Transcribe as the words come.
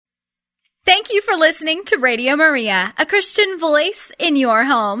Thank you for listening to Radio Maria, a Christian voice in your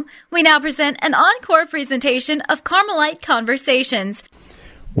home. We now present an encore presentation of Carmelite Conversations.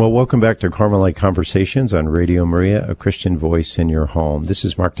 Well, welcome back to Carmelite Conversations on Radio Maria, a Christian voice in your home. This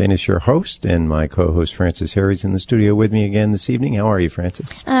is Mark Danis, your host, and my co-host Frances Harry's in the studio with me again this evening. How are you,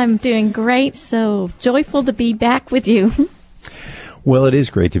 Frances? I'm doing great, so joyful to be back with you. Well, it is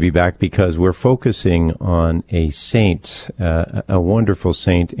great to be back because we're focusing on a saint, a wonderful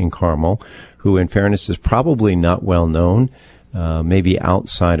saint in Carmel, who in fairness is probably not well known, maybe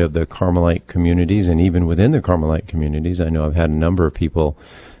outside of the Carmelite communities and even within the Carmelite communities. I know I've had a number of people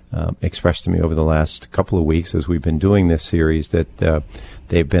express to me over the last couple of weeks as we've been doing this series that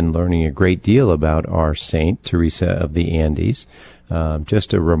they've been learning a great deal about our saint, Teresa of the Andes.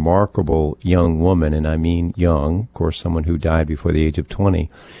 Just a remarkable young woman, and I mean young, of course, someone who died before the age of 20,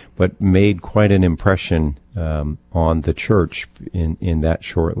 but made quite an impression on the church in that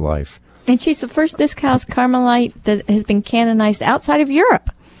short life. And she's the first discalced Carmelite that has been canonized outside of Europe.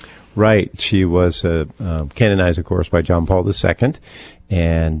 Right. She was canonized, of course, by John Paul II.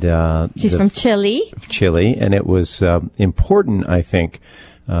 And she's from Chile. Chile, and it was important, I think,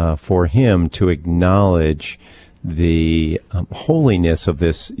 for him to acknowledge the holiness of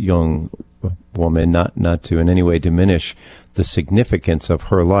this young woman, not to in any way diminish the significance of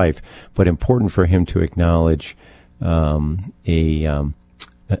her life, but important for him to acknowledge a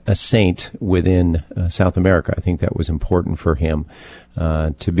saint within South America. I think that was important for him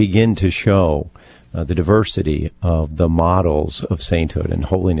to begin to show the diversity of the models of sainthood and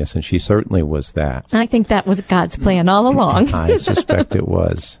holiness, and she certainly was that. I think that was God's plan all along. I suspect it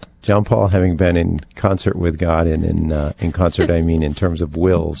was. John Paul, having been in concert with God, and in concert, I mean in terms of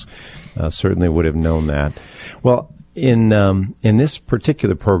wills, certainly would have known that. Well, in this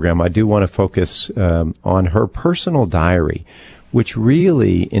particular program, I do want to focus on her personal diary, which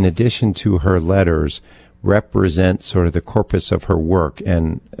really, in addition to her letters, represents sort of the corpus of her work,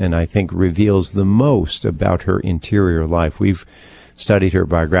 and I think reveals the most about her interior life. We've studied her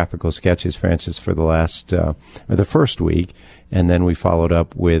biographical sketches, Frances, for the first week, and then we followed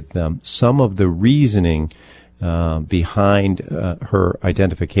up with some of the reasoning behind her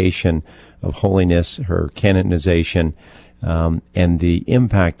identification of holiness, her canonization, and the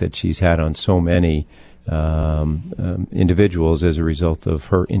impact that she's had on so many individuals as a result of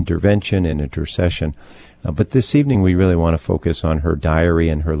her intervention and intercession. But this evening we really want to focus on her diary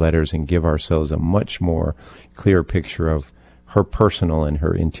and her letters and give ourselves a much more clear picture of her personal and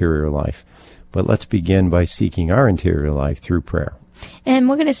her interior life. But let's begin by seeking our interior life through prayer. And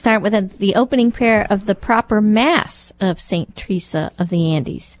we're going to start with the opening prayer of the proper Mass of St. Teresa of the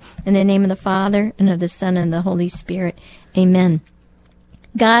Andes. In the name of the Father, and of the Son, and the Holy Spirit. Amen.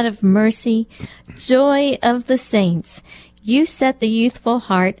 God of mercy, joy of the saints, you set the youthful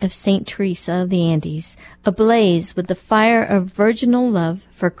heart of St. Teresa of the Andes ablaze with the fire of virginal love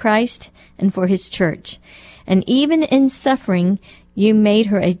for Christ and for his church. And even in suffering, you made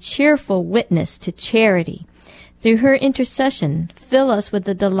her a cheerful witness to charity. Through her intercession, fill us with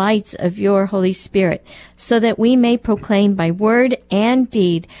the delights of your Holy Spirit, so that we may proclaim by word and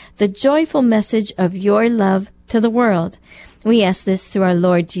deed the joyful message of your love to the world. We ask this through our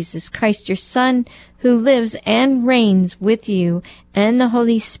Lord Jesus Christ, your Son, who lives and reigns with you and the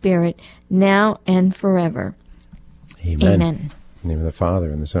Holy Spirit, now and forever. Amen. Amen. In the name of the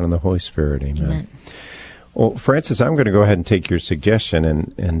Father, and the Son, and the Holy Spirit. Amen. Amen. Well, Frances, I'm going to go ahead and take your suggestion,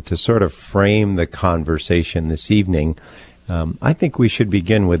 and to sort of frame the conversation this evening, I think we should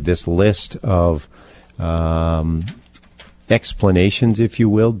begin with this list of explanations, if you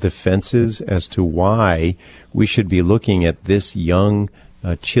will, defenses as to why we should be looking at this young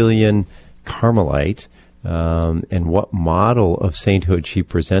Chilean Carmelite and what model of sainthood she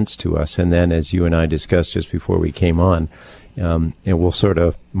presents to us. And then, as you and I discussed just before we came on, and we'll sort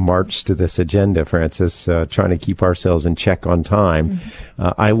of march to this agenda, Frances, trying to keep ourselves in check on time.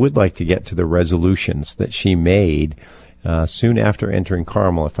 I would like to get to the resolutions that she made soon after entering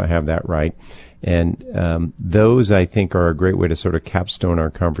Carmel, if I have that right. And those, I think, are a great way to sort of capstone our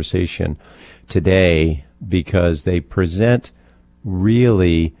conversation today, because they present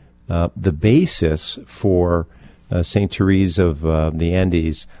really the basis for St. Teresa of the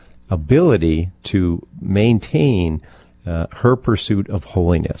Andes' ability to maintain her pursuit of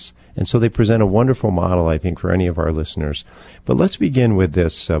holiness. And so they present a wonderful model, I think, for any of our listeners. But let's begin with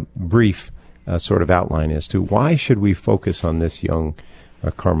this brief sort of outline as to why should we focus on this young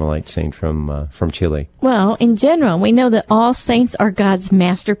Carmelite saint from Chile. Well, in general, we know that all saints are God's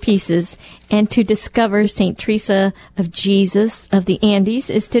masterpieces, and to discover St. Teresa of Jesus of the Andes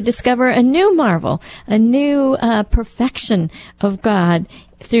is to discover a new marvel, a new perfection of God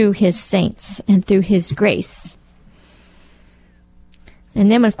through his saints and through his grace. And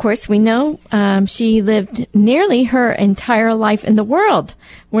then, of course, we know she lived nearly her entire life in the world,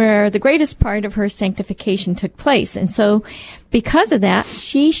 where the greatest part of her sanctification took place. And so, because of that,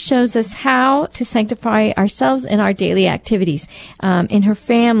 she shows us how to sanctify ourselves in our daily activities, in her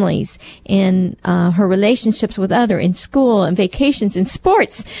families, in her relationships with others, in school, and vacations, in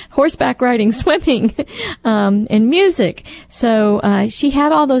sports, horseback riding, swimming, and music. So she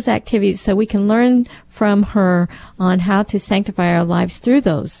had all those activities, so we can learn from her on how to sanctify our lives through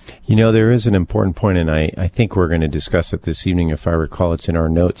those. You know, there is an important point, and I think we're going to discuss it this evening. If I recall, it's in our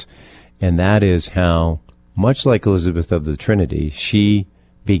notes, and that is how, much like Elizabeth of the Trinity, she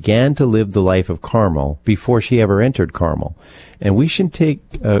began to live the life of Carmel before she ever entered Carmel. And we should take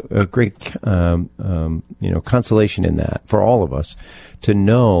a great consolation in that for all of us, to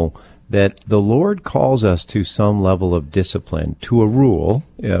know that the Lord calls us to some level of discipline, to a rule,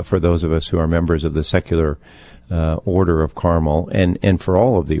 for those of us who are members of the secular order of Carmel, and for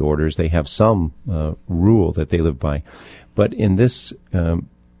all of the orders, they have some rule that they live by. But in this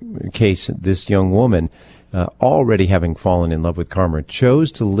case, this young woman, already having fallen in love with Carmel, chose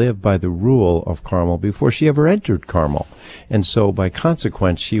to live by the rule of Carmel before she ever entered Carmel. And so, by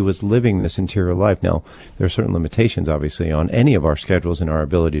consequence, she was living this interior life. Now, there are certain limitations, obviously, on any of our schedules and our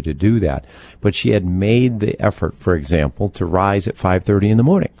ability to do that. But she had made the effort, for example, to rise at 5:30 in the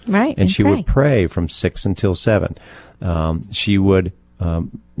morning. Right. And she would pray from 6 until 7. She would,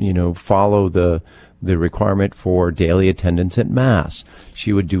 follow the requirement for daily attendance at Mass.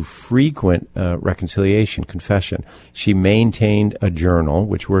 She would do frequent reconciliation, confession. She maintained a journal,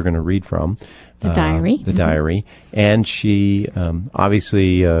 which we're going to read from. The diary. The diary. And she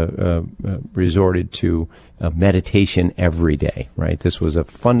obviously resorted to meditation every day, right? This was a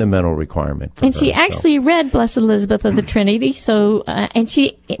fundamental requirement for her. And she actually read Blessed Elizabeth of the Trinity, so and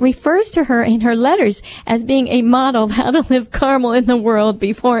she refers to her in her letters as being a model of how to live Carmel in the world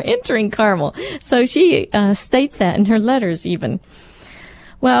before entering Carmel. So she states that in her letters even.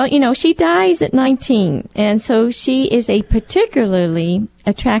 Well, she dies at 19, and so she is a particularly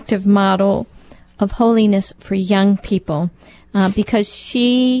attractive model of holiness for young people. Because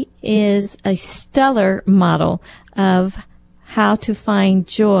she is a stellar model of how to find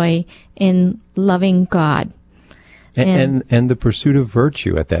joy in loving God. And the pursuit of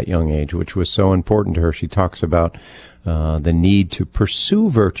virtue at that young age, which was so important to her. She talks about the need to pursue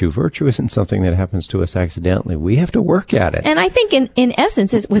virtue. Virtue isn't something that happens to us accidentally. We have to work at it. And I think in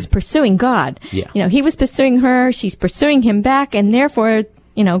essence it was pursuing God. Yeah. He was pursuing her, she's pursuing him back, and therefore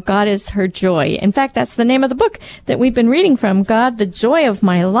God is her joy. In fact, that's the name of the book that we've been reading from, God, the Joy of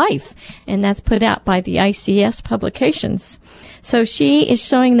My Life. And that's put out by the ICS publications. So she is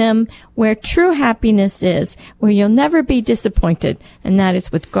showing them where true happiness is, where you'll never be disappointed, and that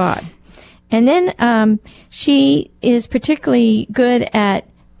is with God. And then she is particularly good at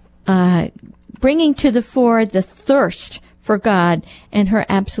bringing to the fore the thirst for God and her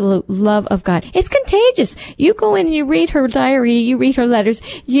absolute love of God. It's contagious. You go in and you read her diary, you read her letters,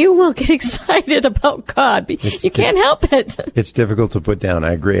 you will get excited about God. You can't help it. It's difficult to put down.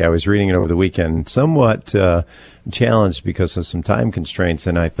 I agree. I was reading it over the weekend, somewhat challenged because of some time constraints,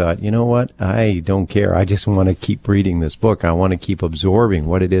 and I thought, you know what? I don't care. I just want to keep reading this book. I want to keep absorbing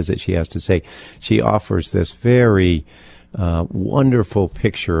what it is that she has to say. She offers this very wonderful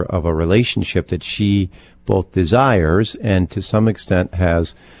picture of a relationship that she both desires and to some extent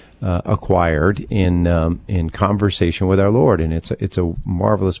has acquired in conversation with our Lord, and it's a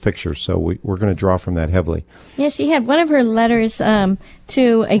marvelous picture. So we're going to draw from that heavily. Yeah, she had one of her letters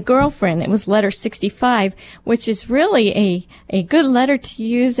to a girlfriend. It was letter 65, which is really a good letter to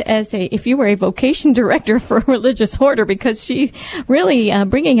use as if you were a vocation director for a religious order, because she's really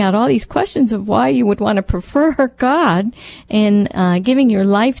bringing out all these questions of why you would want to prefer God and giving your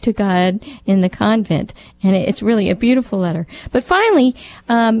life to God in the convent. And it's really a beautiful letter. But finally,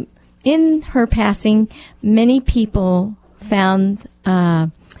 in her passing, many people found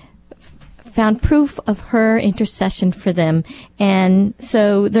proof of her intercession for them, and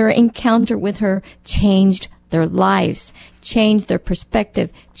so their encounter with her changed their lives, changed their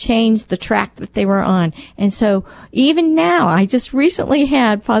perspective, changed the track that they were on. And so even now, I just recently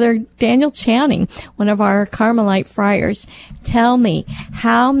had Father Daniel Channing, one of our Carmelite friars, tell me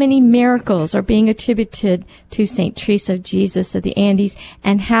how many miracles are being attributed to St. Teresa of Jesus of the Andes,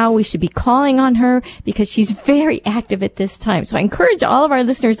 and how we should be calling on her because she's very active at this time. So I encourage all of our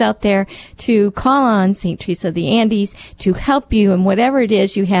listeners out there to call on St. Teresa of the Andes to help you in whatever it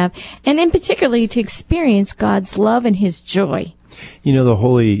is you have, and in particularly to experience God's love and His joy. The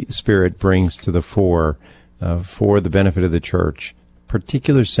Holy Spirit brings to the fore, for the benefit of the Church,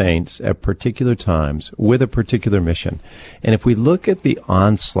 particular saints at particular times with a particular mission. And if we look at the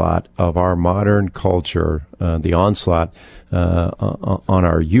onslaught of our modern culture, the onslaught on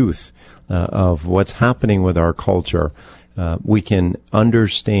our youth, of what's happening with our culture, we can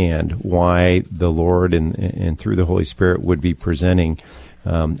understand why the Lord and through the Holy Spirit would be presenting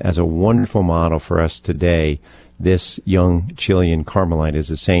as a wonderful model for us today this young Chilean Carmelite as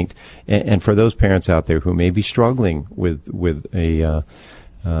a saint. And for those parents out there who may be struggling with a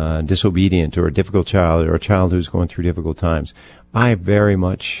disobedient or a difficult child, or a child who's going through difficult times, I very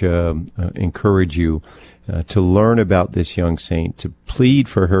much encourage you to learn about this young saint, to plead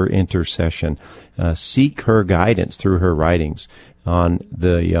for her intercession, seek her guidance through her writings on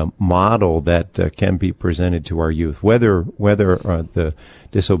the model that can be presented to our youth. Whether the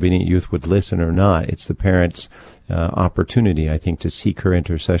disobedient youth would listen or not, it's the parents' opportunity, I think, to seek her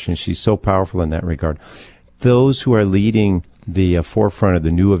intercession. She's so powerful in that regard. Those who are leading the forefront of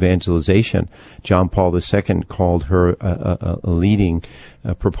the new evangelization, John Paul II called her a leading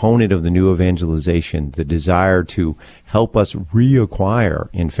proponent of the new evangelization, the desire to help us reacquire,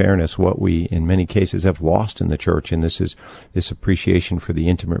 in fairness, what we in many cases have lost in the church. And this is this appreciation for the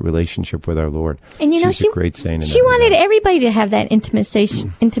intimate relationship with our Lord. And she's a great saint. She wanted everybody to have that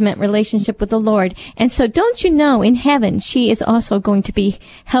intimate relationship with the Lord. And so don't you know, in heaven, she is also going to be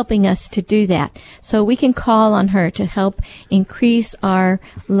helping us to do that. So we can call on her to help increase our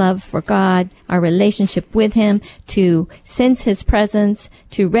love for God, our relationship with Him, to sense His presence,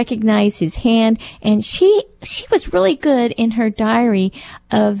 to recognize His hand. And she was really good in her diary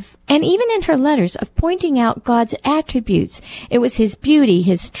of, and even in her letters, of pointing out God's attributes. It was His beauty,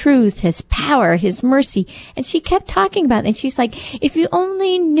 His truth, His power, His mercy. And she kept talking about it. And she's like, if you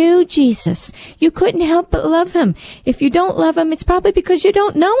only knew Jesus, you couldn't help but love Him. If you don't love Him, it's probably because you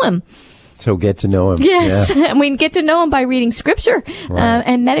don't know Him. So get to know Him. Yes, yeah. And we get to know Him by reading Scripture, right.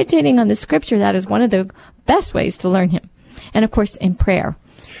 And meditating on the Scripture. That is one of the best ways to learn Him. And, of course, in prayer.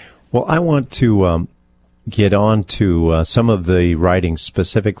 Well, I want to get on to some of the writings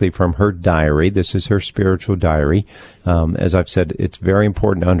specifically from her diary. This is her spiritual diary. As I've said, it's very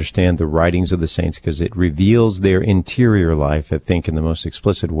important to understand the writings of the saints because it reveals their interior life, I think, in the most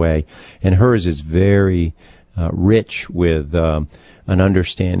explicit way. And hers is very rich with an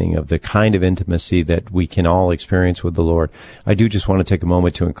understanding of the kind of intimacy that we can all experience with the Lord. I do just want to take a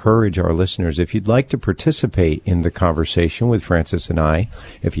moment to encourage our listeners, if you'd like to participate in the conversation with Francis and I,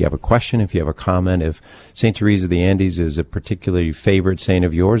 if you have a question, if you have a comment, if St. Teresa of the Andes is a particularly favorite saint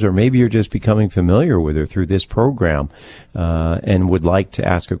of yours, or maybe you're just becoming familiar with her through this program and would like to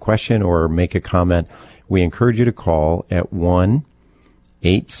ask a question or make a comment, we encourage you to call at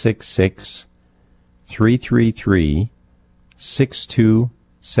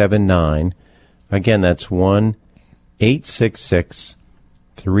 1-866-333-6279. Again, that's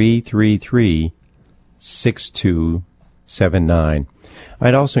 1-866-333-6279.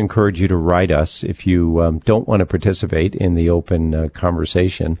 I'd also encourage you to write us if you don't want to participate in the open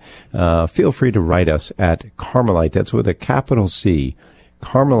conversation. Feel free to write us at Carmelite, that's with a capital C,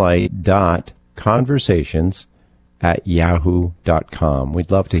 carmelite.conversations@yahoo.com.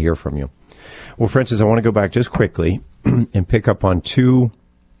 We'd love to hear from you. Well, Francis, I want to go back just quickly and pick up on two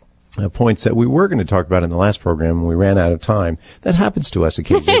points that we were going to talk about in the last program, and we ran out of time. That happens to us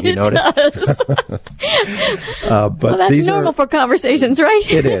occasionally, you notice? But well, that's normal for conversations,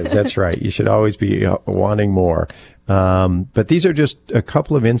 right? It is, that's right. You should always be wanting more. But these are just a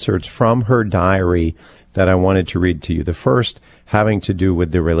couple of inserts from her diary that I wanted to read to you. The first having to do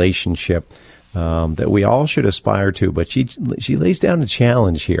with the relationship that we all should aspire to, but she lays down a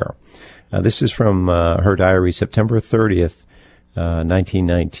challenge here. This is from her diary, September 30th,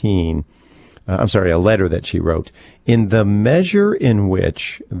 1919. A letter that she wrote. In the measure in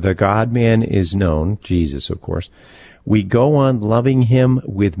which the God-man is known, Jesus, of course, we go on loving him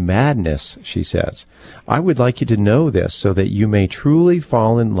with madness, she says. I would like you to know this so that you may truly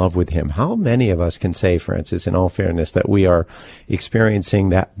fall in love with him. How many of us can say, Francis, in all fairness, that we are experiencing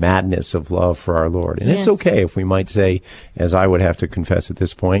that madness of love for our Lord? And It's okay if we might say, as I would have to confess at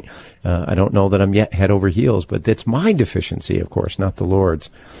this point, I don't know that I'm yet head over heels, but that's my deficiency, of course, not the Lord's.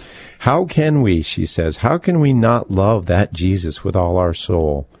 How can we, she says, how can we not love that Jesus with all our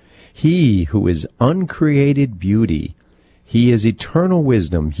soul? He who is uncreated beauty, he is eternal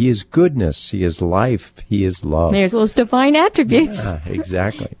wisdom, he is goodness, he is life, he is love. There's those divine attributes. Yeah,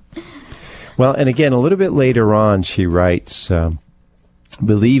 exactly. Well, and again, a little bit later on, she writes,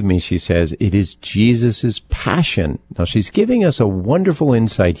 believe me, she says, it is Jesus' passion. Now, she's giving us a wonderful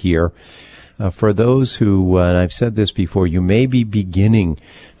insight here For those who, and I've said this before, you may be beginning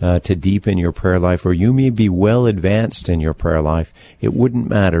to deepen your prayer life, or you may be well advanced in your prayer life. It wouldn't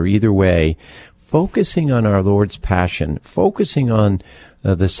matter either way. Focusing on our Lord's passion, focusing on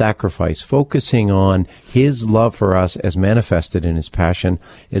the sacrifice, focusing on His love for us as manifested in His passion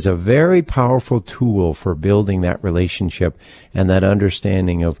is a very powerful tool for building that relationship and that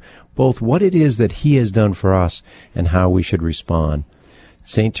understanding of both what it is that He has done for us and how we should respond.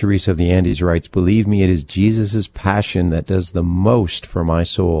 St. Teresa of the Andes writes, "Believe me, it is Jesus' passion that does the most for my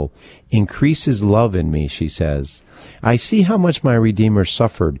soul. Increases love in me," she says. "I see how much my Redeemer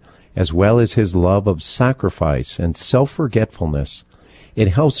suffered, as well as His love of sacrifice and self-forgetfulness. It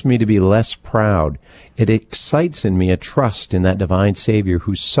helps me to be less proud. It excites in me a trust in that divine Savior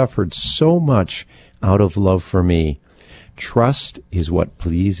who suffered so much out of love for me. Trust is what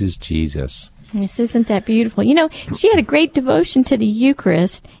pleases Jesus." Yes, isn't that beautiful? You know, she had a great devotion to the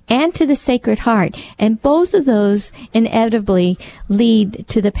Eucharist and to the Sacred Heart, and both of those inevitably lead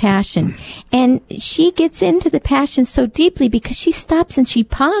to the Passion. And she gets into the Passion so deeply because she stops and she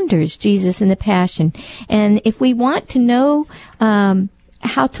ponders Jesus in the Passion. And if we want to know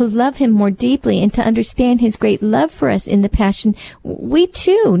how to love Him more deeply and to understand His great love for us in the Passion, we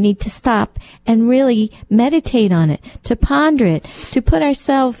too need to stop and really meditate on it, to ponder it, to put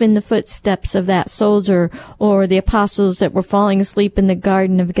ourselves in the footsteps of that soldier or the apostles that were falling asleep in the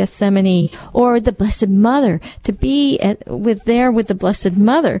Garden of Gethsemane, or the Blessed Mother, to be with the Blessed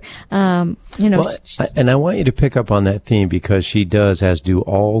Mother. Well, and I want you to pick up on that theme because she does, as do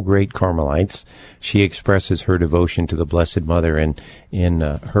all great Carmelites, she expresses her devotion to the Blessed Mother in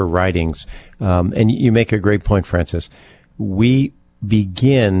her writings. And you make a great point, Francis. We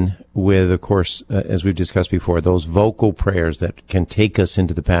begin with, of course, as we've discussed before, those vocal prayers that can take us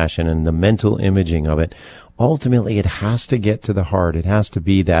into the Passion and the mental imaging of it. Ultimately, it has to get to the heart. It has to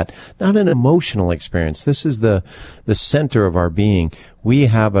be that, not an emotional experience. This is the center of our being. We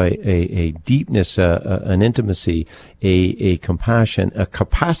have a deepness, an intimacy, a compassion, a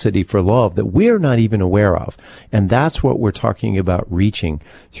capacity for love that we're not even aware of. And that's what we're talking about reaching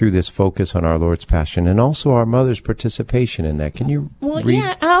through this focus on our Lord's Passion and also our Mother's participation in that. Can you read?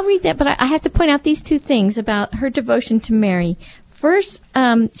 Yeah, I'll read that, but I have to point out these two things about her devotion to Mary. First,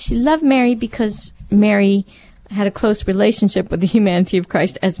 she loved Mary because Mary had a close relationship with the humanity of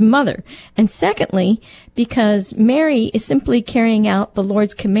Christ as mother. And secondly, because Mary is simply carrying out the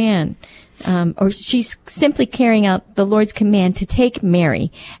Lord's command, or she's simply carrying out the Lord's command to take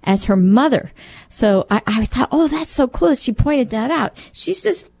Mary as her mother. So I thought, oh, that's so cool that she pointed that out. She's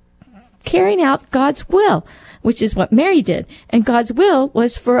just carrying out God's will, which is what Mary did. And God's will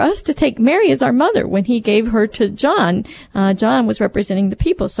was for us to take Mary as our mother when He gave her to John. John was representing the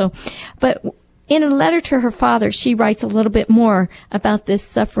people. But in a letter to her father, she writes a little bit more about this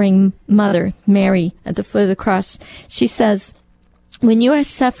suffering mother, Mary, at the foot of the cross. She says, "When you are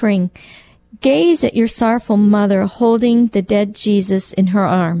suffering, gaze at your sorrowful mother holding the dead Jesus in her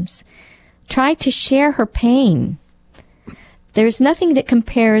arms. Try to share her pain. There is nothing that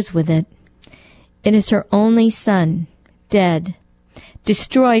compares with it. It is her only son, dead,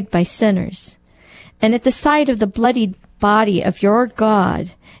 destroyed by sinners. And at the sight of the bloodied body of your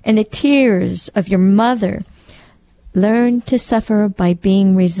God and the tears of your mother, learn to suffer by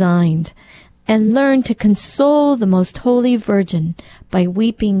being resigned, and learn to console the most holy Virgin by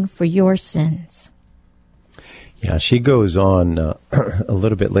weeping for your sins." Yeah, she goes on a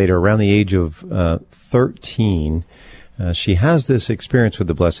little bit later, around the age of 13. She has this experience with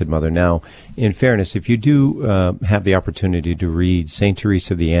the Blessed Mother. Now, in fairness, if you do have the opportunity to read St.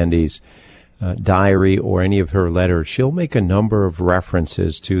 Teresa of the Andes' diary or any of her letters, she'll make a number of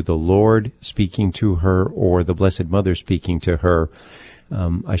references to the Lord speaking to her or the Blessed Mother speaking to her.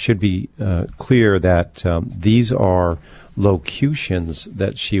 I should be clear that these are locutions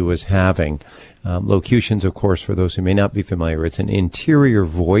that she was having. Locutions, of course, for those who may not be familiar, it's an interior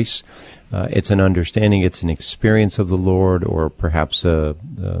voice. It's an understanding, it's an experience of the Lord, or perhaps,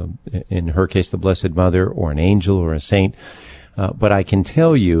 in her case, the Blessed Mother, or an angel, or a saint. But I can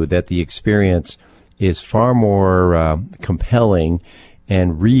tell you that the experience is far more compelling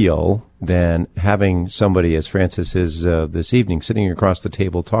and real than having somebody, as Francis is this evening, sitting across the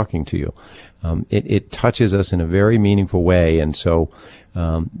table talking to you. It touches us in a very meaningful way, and so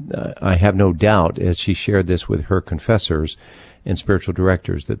I have no doubt, as she shared this with her confessors and spiritual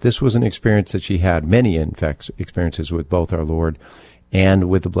directors, that this was an experience that she had, many, in fact, experiences with both our Lord and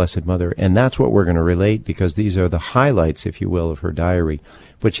with the Blessed Mother. And that's what we're going to relate, because these are the highlights, if you will, of her diary.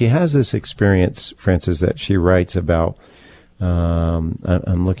 But she has this experience, Francis, that she writes about.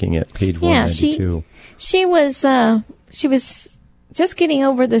 I'm looking at page 192. She was just getting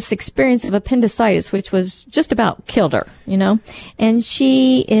over this experience of appendicitis, which was just about killed her, and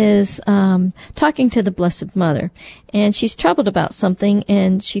she is talking to the Blessed Mother, and she's troubled about something,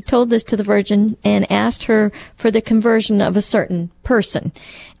 and she told this to the Virgin and asked her for the conversion of a certain person.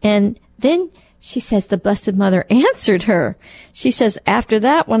 And then she says the Blessed Mother answered her. She says, after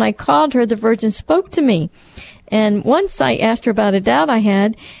that, when I called her, the Virgin spoke to me. And once I asked her about a doubt I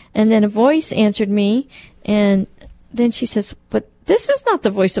had, and then a voice answered me, and then she says, but this is not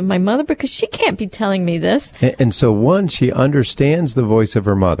the voice of my mother, because she can't be telling me this. And so, one, she understands the voice of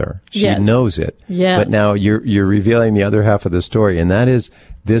her mother. She Yes. knows it. Yes. But now you're revealing the other half of the story, and that is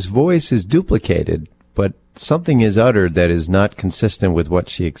this voice is duplicated, but something is uttered that is not consistent with what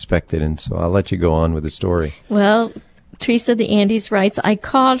she expected. And so I'll let you go on with the story. Well, Teresa of the Andes writes, I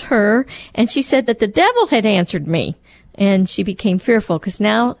called her, and she said that the devil had answered me. And she became fearful, because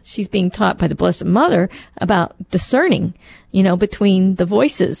now she's being taught by the Blessed Mother about discerning, between the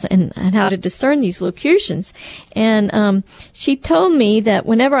voices and how to discern these locutions. And she told me that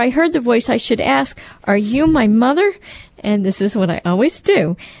whenever I heard the voice, I should ask, are you my mother? And this is what I always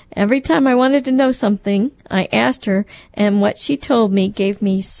do. Every time I wanted to know something, I asked her, and what she told me gave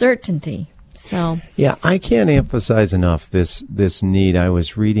me certainty. So yeah, I can't emphasize enough this need. I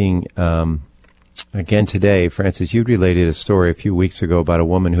was reading again today, Francis, you related a story a few weeks ago about a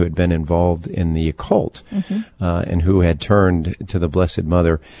woman who had been involved in the occult and who had turned to the Blessed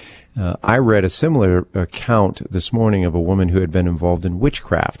Mother. I read a similar account this morning of a woman who had been involved in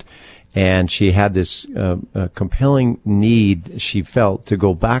witchcraft. And she had this compelling need, she felt, to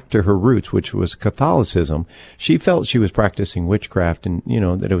go back to her roots, which was Catholicism. She felt she was practicing witchcraft and,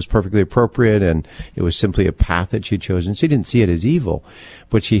 that it was perfectly appropriate and it was simply a path that she'd chosen. She didn't see it as evil.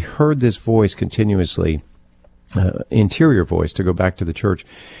 But she heard this voice continuously, interior voice, to go back to the church.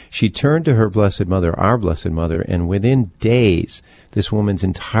 She turned to her Blessed Mother, our Blessed Mother, and within days, this woman's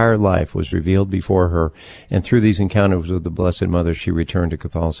entire life was revealed before her, and through these encounters with the Blessed Mother, she returned to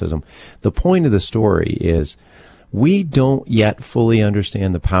Catholicism. The point of the story is, we don't yet fully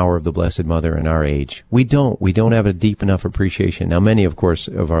understand the power of the Blessed Mother in our age. We don't. We don't have a deep enough appreciation. Now, many, of course,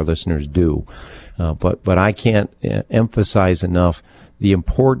 of our listeners do, but I can't emphasize enough the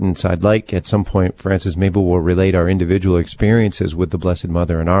importance. I'd like at some point, Francis, maybe we'll relate our individual experiences with the Blessed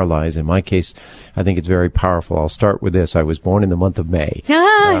Mother in our lives. In my case, I think it's very powerful. I'll start with this. I was born in the month of May.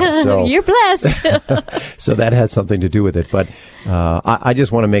 So you're blessed. So that has something to do with it. But I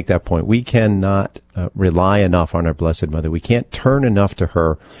just want to make that point. We cannot rely enough on our Blessed Mother. We can't turn enough to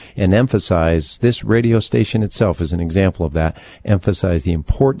her and emphasize, this radio station itself is an example of that, emphasize the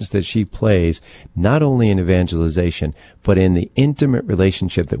importance that she plays, not only in evangelization, but in the intimate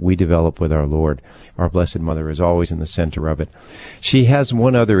relationship that we develop with our Lord. Our Blessed Mother is always in the center of it. She has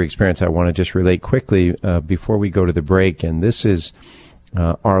one other experience I want to just relate quickly before we go to the break, and this is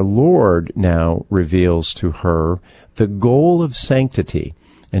our Lord now reveals to her the goal of sanctity.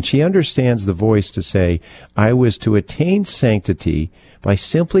 And she understands the voice to say, I was to attain sanctity by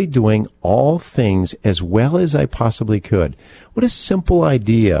simply doing all things as well as I possibly could. What a simple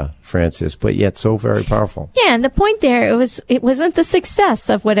idea, Francis, but yet so very powerful. Yeah, and the point there, it wasn't the success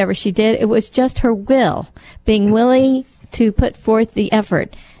of whatever she did. It was just her will, being willing to put forth the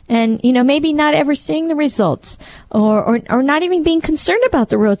effort. And, maybe not ever seeing the results or not even being concerned about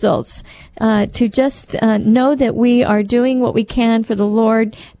the results, to just know that we are doing what we can for the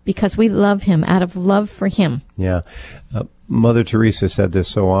Lord because we love Him, out of love for Him. Yeah. Mother Teresa said this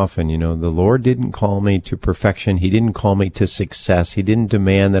so often, the Lord didn't call me to perfection. He didn't call me to success. He didn't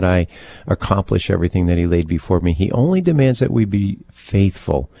demand that I accomplish everything that He laid before me. He only demands that we be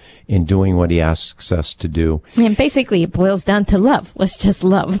faithful in doing what He asks us to do. And basically it boils down to love. Let's just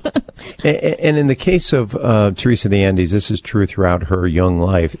love. And in the case of Teresa of the Andes, this is true throughout her young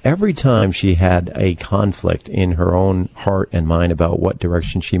life. Every time she had a conflict in her own heart and mind about what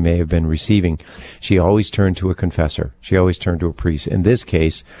direction she may have been receiving, she always turned to a confessor. She always turned to a priest. In this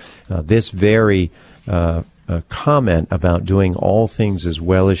case, this very comment about doing all things as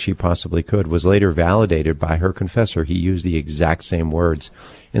well as she possibly could was later validated by her confessor. He used the exact same words.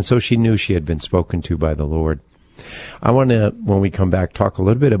 And so she knew she had been spoken to by the Lord. I want to, when we come back, talk a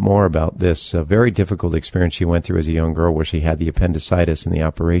little bit more about this very difficult experience she went through as a young girl where she had the appendicitis and the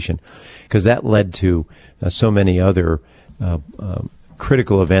operation, because that led to so many other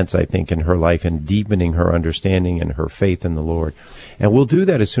critical events, I think, in her life and deepening her understanding and her faith in the Lord. And we'll do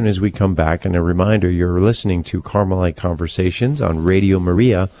that as soon as we come back. And a reminder, you're listening to Carmelite Conversations on Radio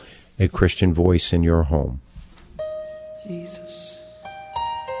Maria, a Christian voice in your home. Jesus,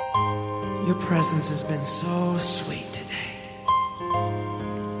 your presence has been so sweet today.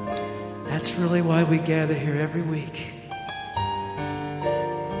 That's really why we gather here every week.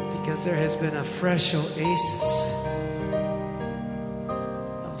 because there has been a fresh oasis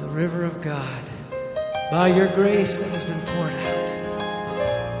of the river of God by your grace that has been poured out.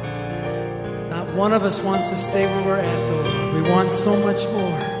 Not one of us wants to stay where we're at, though, Lord. We want so much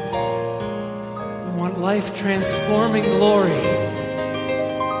more. We want life-transforming glory.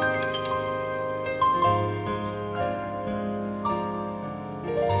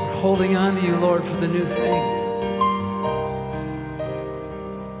 We're holding on to you, Lord, for the new thing.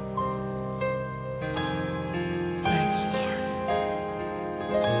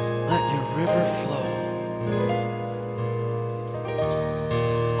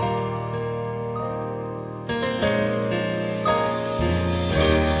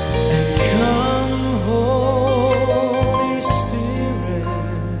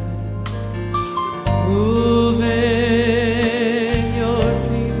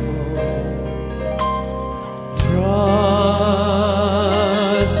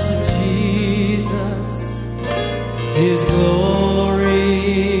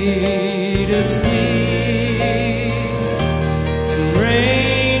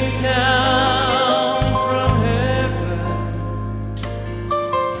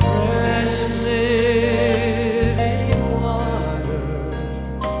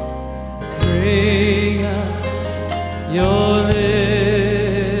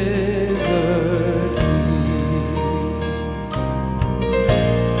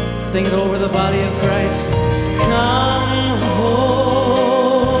 Sing it over the body of Christ. Come,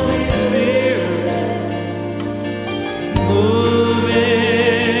 Holy Spirit, move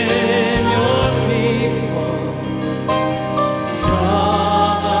in your people.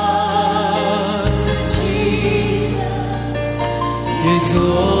 Draw us to Jesus, His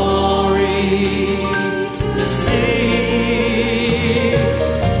glory to see.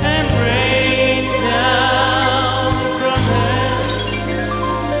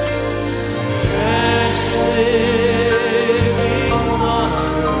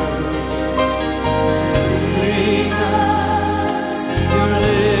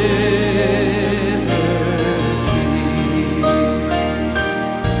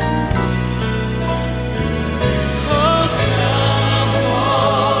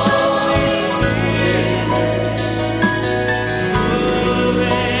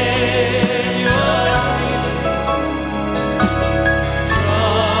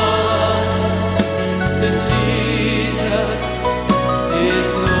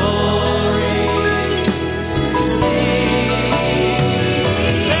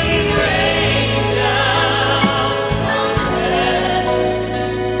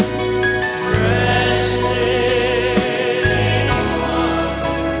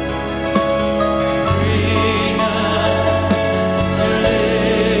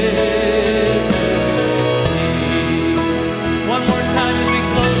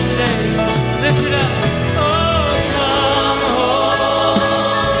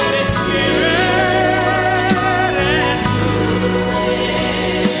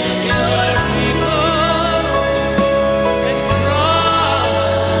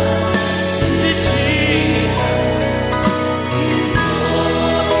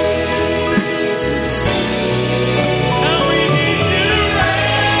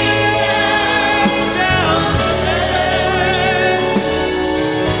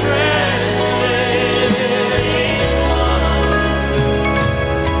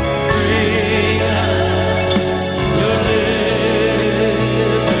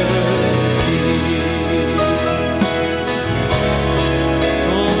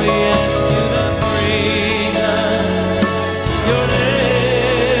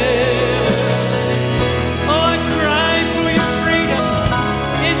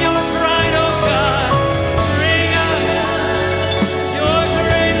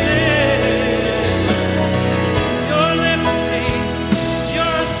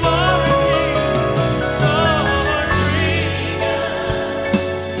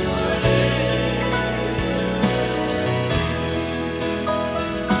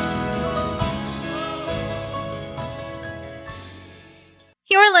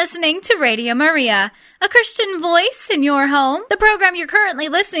 Listening to Radio Maria, a Christian voice in your home. The program you're currently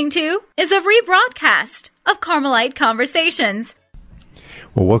listening to is a rebroadcast of Carmelite Conversations.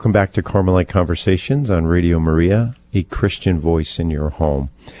 Well, welcome back to Carmelite Conversations on Radio Maria, a Christian voice in your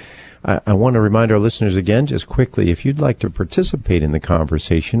home. I want to remind our listeners again, just quickly, if you'd like to participate in the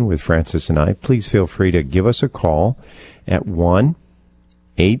conversation with Francis and I, please feel free to give us a call at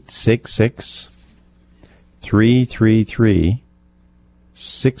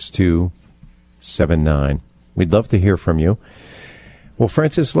 1-866-333-6279. We'd love to hear from you. Well,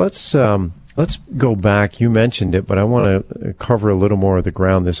 Francis, let's Let's go back. You mentioned it, but I want to cover a little more of the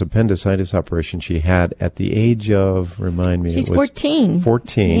ground. This appendicitis operation she had at the age of, remind me. She's it was 14.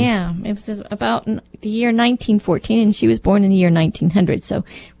 14. Yeah, it was about the year 1914, and she was born in the year 1900, so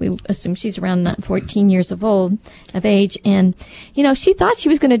we assume she's around 14 years of age. And, she thought she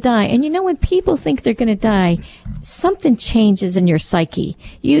was going to die. And when people think they're going to die, something changes in your psyche.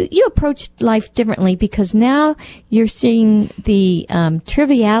 You approach life differently because now you're seeing the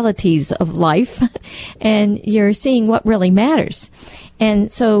trivialities of life, and you're seeing what really matters. And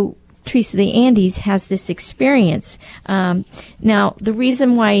so Teresa of the Andes has this experience. Now, the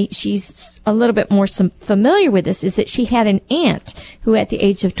reason why she's a little bit more familiar with this is that she had an aunt who at the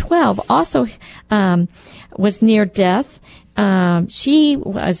age of 12 also was near death. She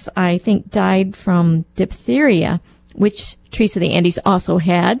was, I think, died from diphtheria, which Teresa of the Andes also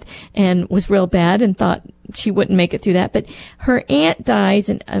had and was real bad and thought she wouldn't make it through that. But her aunt dies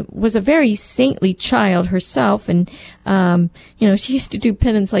and was a very saintly child herself. And, she used to do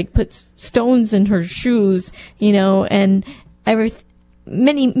penance, like put stones in her shoes, and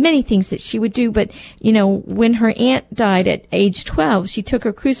many things that she would do. But, when her aunt died at age 12, she took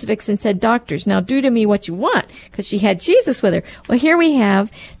her crucifix and said, "Doctors, now do to me what you want," because she had Jesus with her. Well, here we have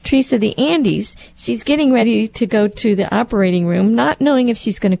Teresa of the Andes. She's getting ready to go to the operating room, not knowing if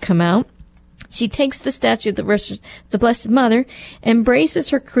she's going to come out. She takes the statue of the Blessed Mother, embraces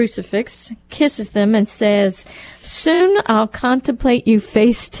her crucifix, kisses them, and says, "Soon I'll contemplate you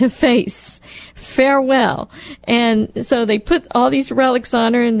face to face. Farewell." And so they put all these relics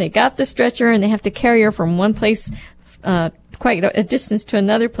on her, and they got the stretcher, and they have to carry her from one place quite a distance to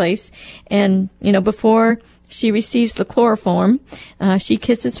another place. And, before she receives the chloroform, she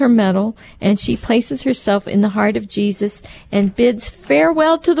kisses her medal, and she places herself in the heart of Jesus and bids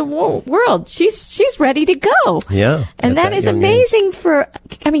farewell to the world. She's ready to go. Yeah. And that is amazing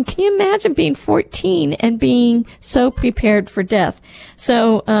can you imagine being 14 and being so prepared for death?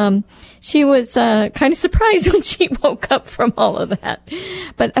 So, she was kind of surprised when she woke up from all of that.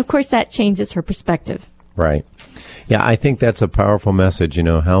 But, of course, that changes her perspective. Right. Yeah, I think that's a powerful message.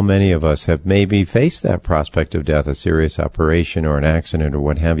 How many of us have maybe faced that prospect of death, a serious operation or an accident or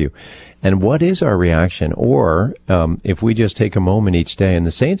what have you? And what is our reaction? Or if we just take a moment each day, and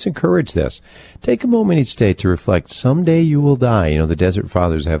the saints encourage this, take a moment each day to reflect, someday you will die. The Desert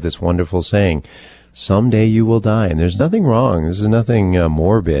Fathers have this wonderful saying, someday you will die. And there's nothing wrong. This is nothing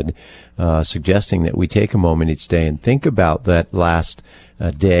morbid, suggesting that we take a moment each day and think about that last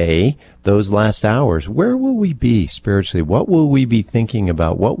day, those last hours. Where will we be spiritually? What will we be thinking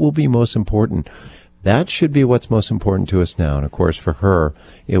about? What will be most important? That should be what's most important to us now. And, of course, for her,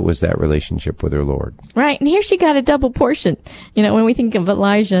 it was that relationship with her Lord. Right. And here she got a double portion. When we think of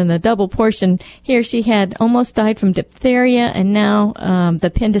Elijah and the double portion, here she had almost died from diphtheria and now the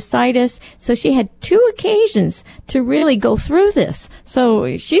appendicitis. So she had 2 occasions to really go through this.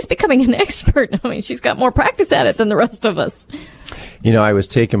 So she's becoming an expert. She's got more practice at it than the rest of us. I was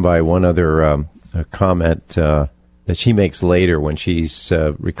taken by one other comment that she makes later when she's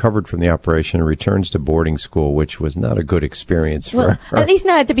recovered from the operation and returns to boarding school, which was not a good experience for her. At least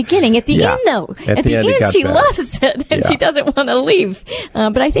not at the beginning. At the end, though. At the end she loves it, and she doesn't want to leave.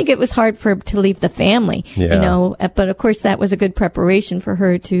 But I think it was hard for her to leave the family, But, of course, that was a good preparation for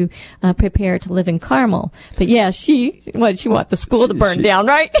her to prepare to live in Carmel. But, she wants the school to burn down,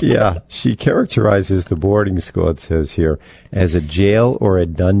 right? Yeah. She characterizes the boarding school, it says here, as a jail or a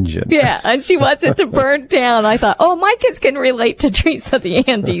dungeon. Yeah, and she wants it to burn down. I thought, my kids can relate to Teresa of the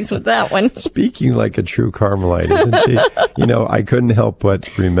Andes with that one. Speaking like a true Carmelite, isn't she? I couldn't help but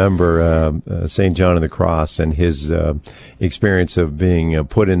remember St. John of the Cross and his experience of being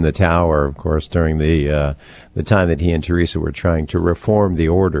put in the tower, of course, during the time that he and Teresa were trying to reform the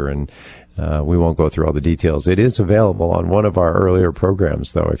order. And we won't go through all the details. It is available on one of our earlier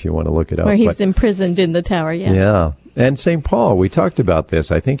programs, though, if you want to look it up. Where he's imprisoned in the tower, Yeah. And St. Paul, we talked about this.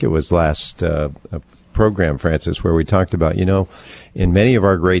 I think it was last program, Francis, where we talked about, in many of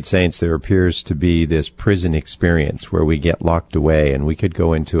our great saints, there appears to be this prison experience where we get locked away. And we could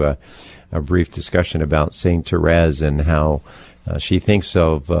go into a brief discussion about St. Teresa and how she thinks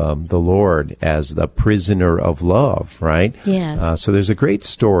of the Lord as the prisoner of love, right? Yes. So there's a great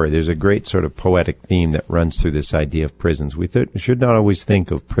story. There's a great sort of poetic theme that runs through this idea of prisons. We should not always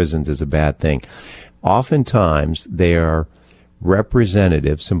think of prisons as a bad thing. Oftentimes, they are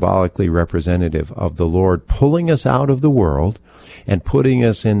symbolically representative of the Lord pulling us out of the world and putting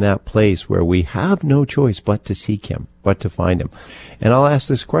us in that place where we have no choice but to seek him, but to find him. And I'll ask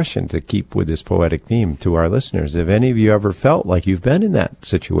this question to keep with this poetic theme to our listeners. Have any of you ever felt like you've been in that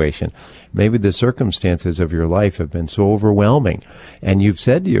situation? Maybe the circumstances of your life have been so overwhelming, and you've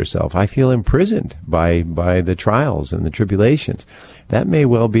said to yourself, I feel imprisoned by the trials and the tribulations. That may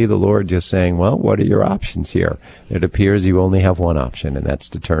well be the Lord just saying, well, what are your options here? It appears you only have one option, and that's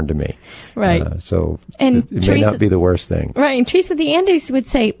to turn to me. Right. It may not be the worst thing. Right. And Teresa of the Andes would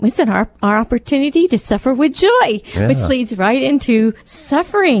say, it's our opportunity to suffer with joy, which leads right into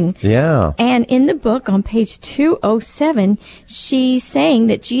suffering. Yeah. And in the book on page 207, she's saying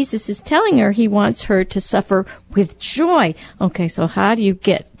that Jesus is telling her he wants her to suffer with joy. Okay, so how do you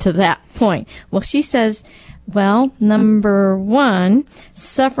get to that point? Well, she says, well, number one,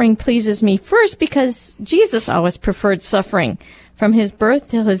 suffering pleases me first because Jesus always preferred suffering from his birth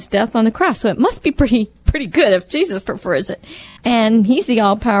till his death on the cross. So it must be pretty good if Jesus prefers it. And he's the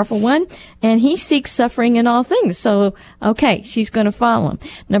all-powerful one, and he seeks suffering in all things. So, okay, she's going to follow him.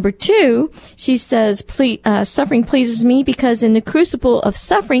 Number two, she says, suffering pleases me because in the crucible of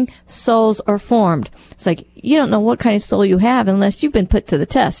suffering, souls are formed. It's like, you don't know what kind of soul you have unless you've been put to the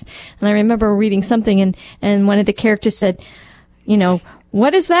test. And I remember reading something, and one of the characters said,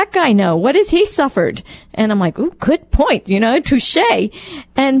 what does that guy know? What has he suffered? And I'm like, ooh, good point, touche.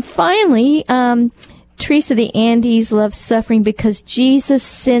 And finally, Teresa of the Andes loves suffering because Jesus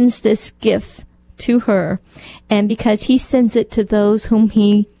sends this gift to her and because he sends it to those whom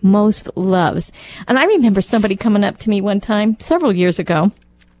he most loves. And I remember somebody coming up to me one time several years ago,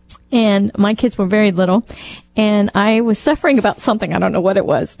 and my kids were very little, and I was suffering about something. I don't know what it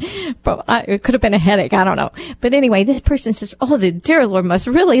was, but it could have been a headache. I don't know. But anyway, this person says, oh, the dear Lord must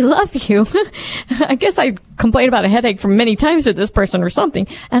really love you. I guess I complained about a headache for many times to this person or something.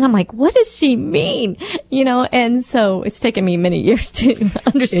 And I'm like, what does she mean? And so it's taken me many years to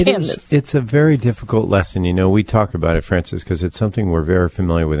understand this. It's a very difficult lesson. We talk about it, Francis, because it's something we're very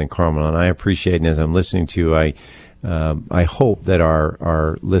familiar with in Carmel. And I appreciate, and as I'm listening to you, I hope that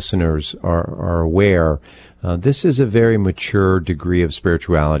our listeners are aware. This is a very mature degree of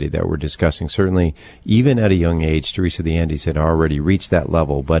spirituality that we're discussing. Certainly, even at a young age, Teresa of the Andes had already reached that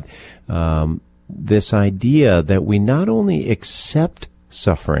level. But this idea that we not only accept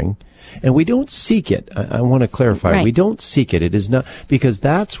suffering, and we don't seek it. I want to clarify. Right. We don't seek it. It is not, because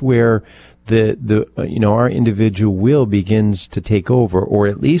that's where our individual will begins to take over, or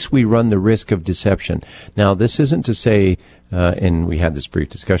at least we run the risk of deception. Now, this isn't to say, and we had this brief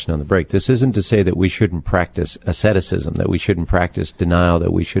discussion on the break, this isn't to say that we shouldn't practice asceticism, that we shouldn't practice denial,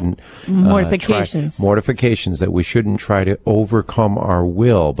 that we shouldn't mortifications, that we shouldn't try to overcome our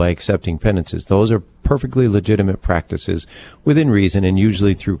will by accepting penances. Those are perfectly legitimate practices within reason, and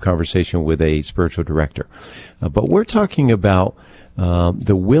usually through conversation with a spiritual director. But we're talking about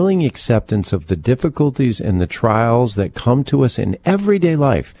the willing acceptance of the difficulties and the trials that come to us in everyday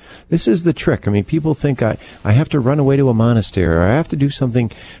life. This is the trick. I mean, people think I have to run away to a monastery, or I have to do something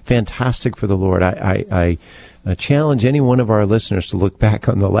fantastic for the Lord. I challenge any one of our listeners to look back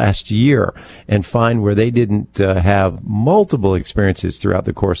on the last year and find where they didn't have multiple experiences throughout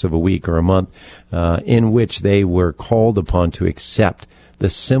the course of a week or a month in which they were called upon to accept the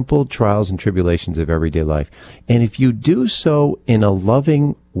simple trials and tribulations of everyday life. And if you do so in a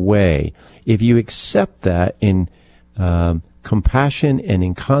loving way, if you accept that in compassion and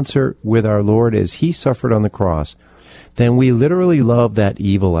in concert with our Lord as he suffered on the cross, then we literally love that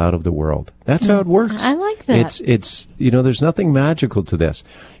evil out of the world. That's how it works. I like that. It's there's nothing magical to this.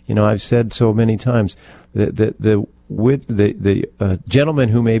 I've said so many times that the gentleman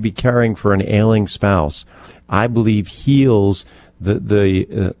who may be caring for an ailing spouse, I believe heals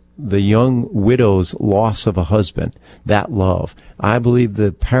the young widow's loss of a husband, that love. I believe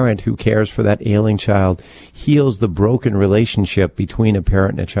the parent who cares for that ailing child heals the broken relationship between a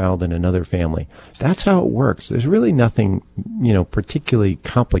parent and a child in another family. That's how it works. There's really nothing, particularly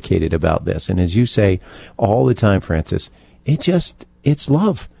complicated about this. And as you say all the time, Francis, it's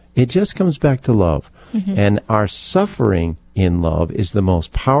love. It just comes back to love. Mm-hmm. And our suffering in love is the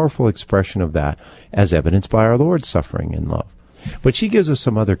most powerful expression of that, as evidenced by our Lord's suffering in love. But she gives us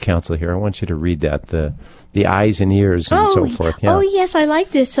some other counsel here. I want you to read that, the eyes and ears and so forth. Yeah. Oh, yes, I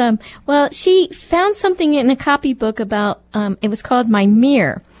like this. Well, she found something in a copybook about, it was called My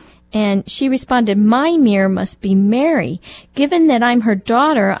Mirror. And she responded, my mirror must be Mary. Given that I'm her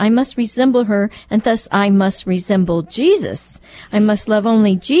daughter, I must resemble her, and thus I must resemble Jesus. I must love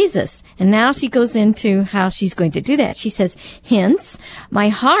only Jesus. And now she goes into how she's going to do that. She says, hence, my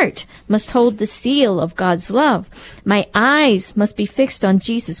heart must hold the seal of God's love. My eyes must be fixed on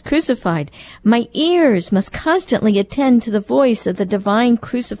Jesus crucified. My ears must constantly attend to the voice of the divine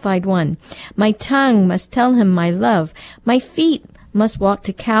crucified one. My tongue must tell him my love. My feet must walk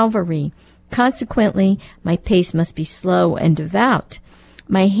to Calvary. Consequently, my pace must be slow and devout.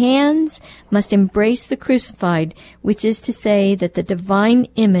 My hands must embrace the crucified, which is to say that the divine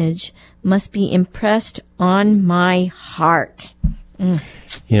image must be impressed on my heart.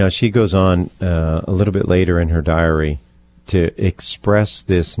 She goes on a little bit later in her diary to express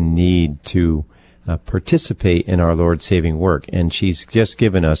this need to participate in our Lord's saving work. And she's just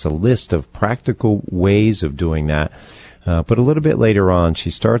given us a list of practical ways of doing that. But a little bit later on,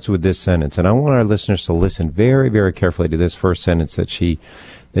 she starts with this sentence, and I want our listeners to listen very, very carefully to this first sentence that she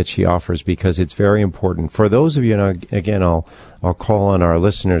offers, because it's very important. For those of you, and again, I'll call on our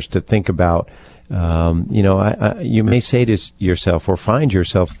listeners to think about, you may say to yourself or find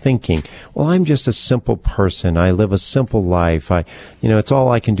yourself thinking, well, I'm just a simple person. I live a simple life. It's all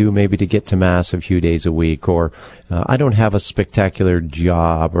I can do maybe to get to Mass a few days a week, or I don't have a spectacular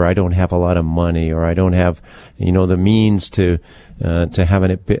job, or I don't have a lot of money, or I don't have, the means to have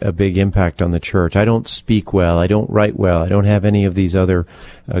a big impact on the church. I don't speak well. I don't write well. I don't have any of these other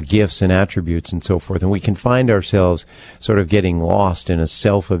gifts and attributes and so forth. And we can find ourselves sort of getting lost in a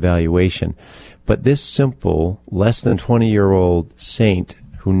self-evaluation. But this simple, less than 20-year-old saint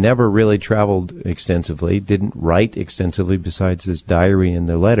who never really traveled extensively, didn't write extensively besides this diary and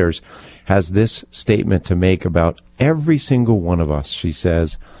the letters, has this statement to make about every single one of us. She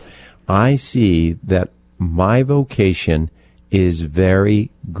says, I see that my vocation is very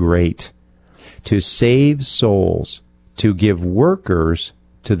great, to save souls, to give workers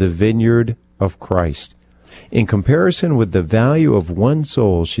to the vineyard of Christ. In comparison with the value of one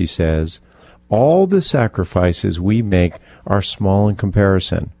soul, she says, all the sacrifices we make are small in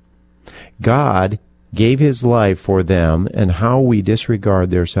comparison. God gave his life for them, and how we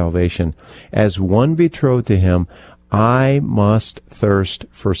disregard their salvation. As one betrothed to him, I must thirst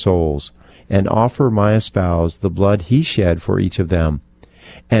for souls, and offer my espoused the blood he shed for each of them.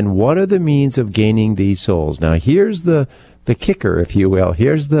 And what are the means of gaining these souls? Now here's the kicker, if you will.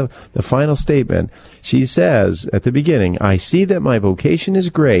 Here's the final statement. She says at the beginning, I see that my vocation is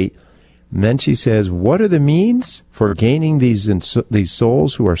great. And then she says, what are the means for gaining these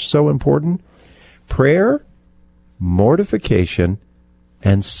souls who are so important? Prayer, mortification,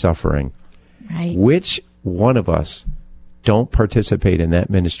 and suffering. Right. Which one of us don't participate in that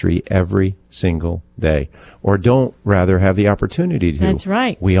ministry every single day, or don't rather have the opportunity to? That's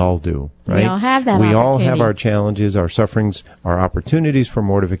right. We all do, right? We all have that We opportunity. all have our challenges, our sufferings, our opportunities for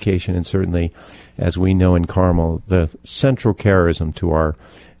mortification, and certainly, as we know in Carmel, the central charism to our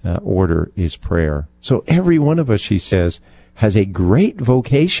order is prayer. So every one of us, she says, has a great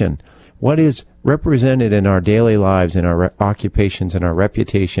vocation. What is represented in our daily lives, in our occupations, in our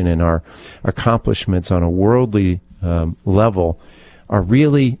reputation, in our accomplishments on a worldly level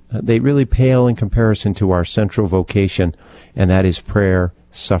they really pale in comparison to our central vocation, and that is prayer,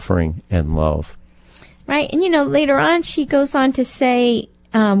 suffering, and love. Right. And, later on she goes on to say,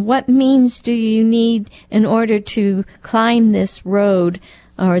 what means do you need in order to climb this road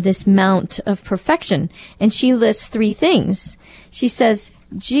or this mount of perfection? And she lists 3 things. She says,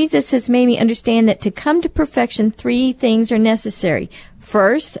 Jesus has made me understand that to come to perfection, 3 things are necessary.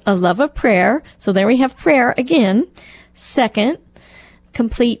 First, a love of prayer. So there we have prayer again. Second,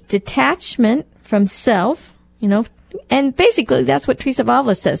 complete detachment from self, and basically that's what Teresa of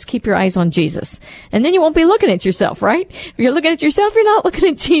Avila says. Keep your eyes on Jesus. And then you won't be looking at yourself, right? If you're looking at yourself, you're not looking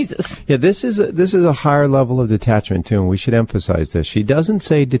at Jesus. Yeah, this is a higher level of detachment too, and we should emphasize this. She doesn't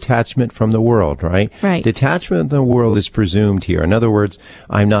say detachment from the world, right? Right. Detachment from the world is presumed here. In other words,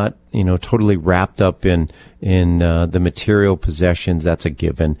 I'm not, totally wrapped up in the material possessions. That's a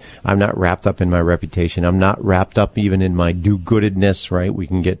given. I'm not wrapped up in my reputation. I'm not wrapped up even in my do-goodedness, right? We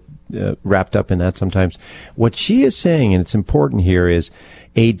can get wrapped up in that sometimes. What she is saying, and it's important here, is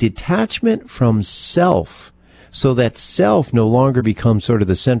a detachment from self, so that self no longer becomes sort of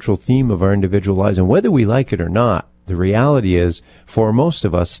the central theme of our individual lives. And whether we like it or not, the reality is, for most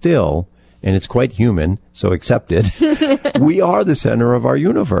of us still, and it's quite human, so accept it, we are the center of our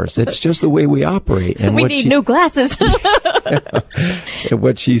universe. It's just the way we operate. And we need new glasses. And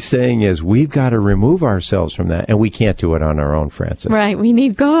what she's saying is we've got to remove ourselves from that, and we can't do it on our own, Frances. Right. We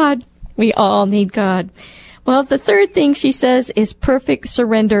need God. We all need God. Well, the third thing she says is perfect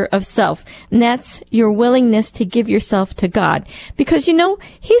surrender of self. And that's your willingness to give yourself to God. Because,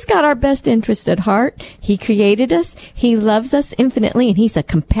 He's got our best interest at heart. He created us. He loves us infinitely. And He's a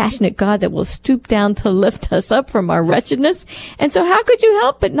compassionate God that will stoop down to lift us up from our wretchedness. And so how could you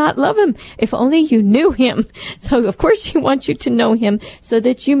help but not love Him if only you knew Him? So, of course, He wants you to know Him so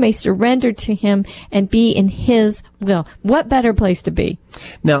that you may surrender to Him and be in His will. What better place to be?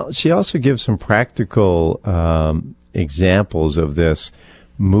 Now, she also gives some practical examples of this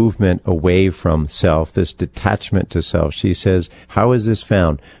movement away from self, this detachment to self. She says, how is this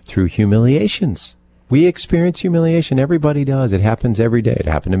found? Through humiliations. We experience humiliation. Everybody does. It happens every day. It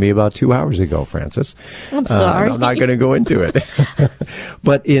happened to me about 2 hours ago, Francis. I'm sorry. I'm not going to go into it.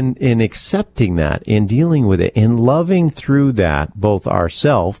 But in accepting that, in dealing with it, in loving through that, both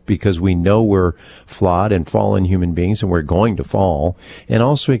ourself, because we know we're flawed and fallen human beings and we're going to fall, and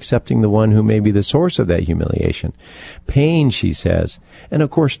also accepting the one who may be the source of that humiliation. Pain, she says, and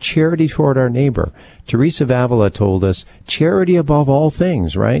of course, charity toward our neighbor. Teresa of Avila told us, charity above all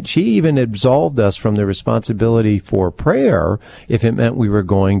things, right? She even absolved us from the responsibility for prayer if it meant we were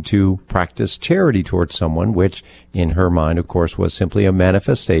going to practice charity towards someone, which in her mind, of course, was simply a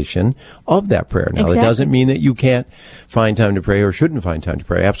manifestation of that prayer. Now, It doesn't mean that you can't find time to pray or shouldn't find time to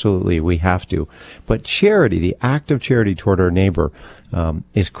pray. Absolutely, we have to. But charity, the act of charity toward our neighbor,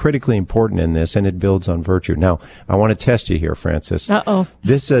 is critically important in this, and it builds on virtue. Now, I want to test you here, Francis. Uh-oh.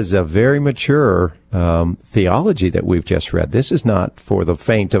 This is a very mature theology that we've just read. This is not for the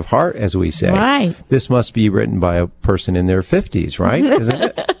faint of heart, as we say. Right. This must be written by a person in their 50s, right? Isn't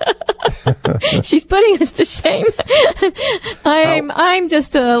it? She's putting us to shame. I'm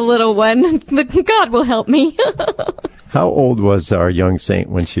just a little one. God will help me. How old was our young saint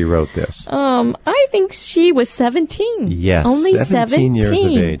when she wrote this? I think she was 17. Yes, only 17 years of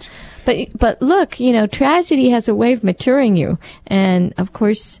age. But look, tragedy has a way of maturing you, and of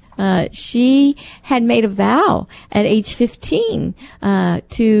course, she had made a vow at age 15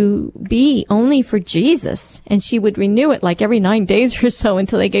 to be only for Jesus, and she would renew it like every 9 days or so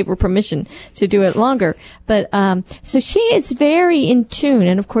until they gave her permission to do it longer. But so she is very in tune,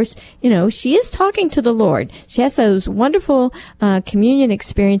 and of course, she is talking to the Lord. She has those wonderful communion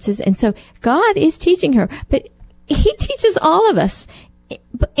experiences, and so God is teaching her. But He teaches all of us,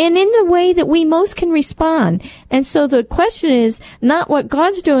 and in the way that we most can respond. And so the question is not what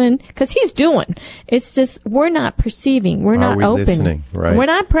God's doing, because He's doing. It's just we're not perceiving. We're not open. Listening? Right. We're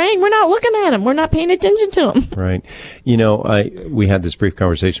not praying. We're not looking at Him. We're not paying attention to Him. Right. We had this brief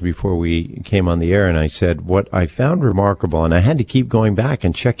conversation before we came on the air, and I said what I found remarkable, and I had to keep going back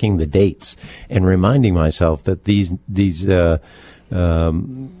and checking the dates and reminding myself that these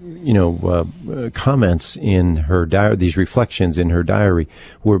comments in her diary, these reflections in her diary,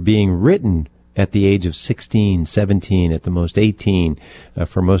 were being written at the age of 16, 17, at the most 18,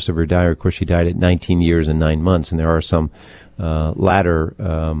 for most of her diary. Of course, she died at 19 years and 9 months, and there are some latter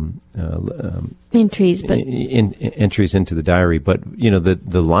entries into the diary. But,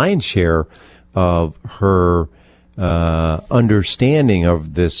 the lion's share of her understanding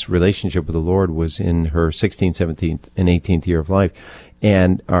of this relationship with the Lord was in her 16th, 17th, and 18th year of life,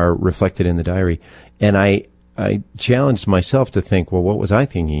 and are reflected in the diary. And I challenged myself to think, well, what was I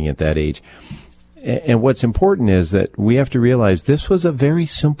thinking at that age? And what's important is that we have to realize this was a very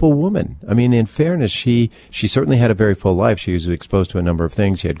simple woman. I mean, in fairness, she certainly had a very full life. She was exposed to a number of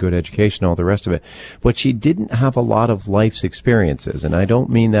things. She had good education, all the rest of it. But she didn't have a lot of life's experiences. And I don't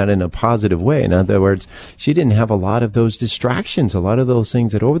mean that in a positive way. In other words, she didn't have a lot of those distractions, a lot of those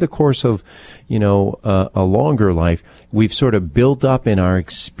things that over the course of, a longer life, we've sort of built up in our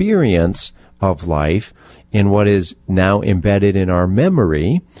experience of life in what is now embedded in our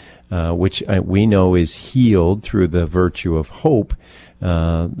memory, which we know is healed through the virtue of hope,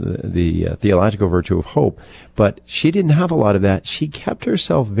 the theological virtue of hope. But she didn't have a lot of that. She kept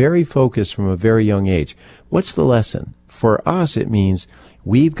herself very focused from a very young age. What's the lesson? For us, it means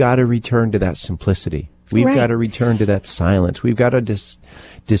we've got to return to that simplicity. We've got to return to that silence. We've got to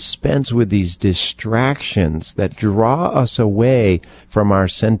dispense with these distractions that draw us away from our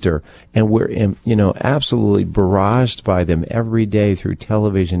center. And we're, absolutely barraged by them every day through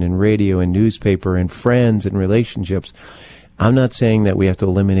television and radio and newspaper and friends and relationships. I'm not saying that we have to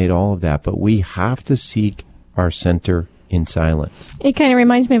eliminate all of that, but we have to seek our center in silence. It kind of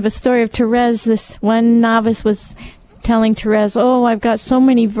reminds me of a story of Teresa. This one novice was telling Teresa, I've got so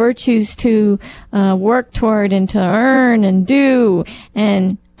many virtues to work toward and to earn and do.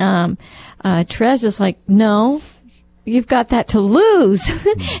 And Teresa's like, no, you've got that to lose.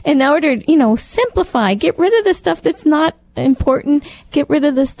 In order, simplify, get rid of the stuff that's not important. Get rid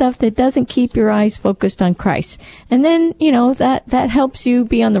of the stuff that doesn't keep your eyes focused on Christ. And then, that helps you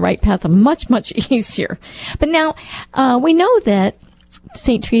be on the right path much, much easier. But now, we know that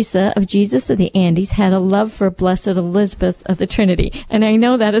St. Teresa of Jesus of the Andes had a love for Blessed Elizabeth of the Trinity. And I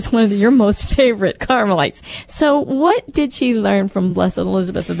know that is one of your most favorite Carmelites. So what did she learn from Blessed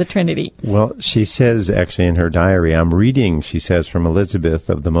Elizabeth of the Trinity? Well, she says, actually, in her diary, I'm reading, she says, from Elizabeth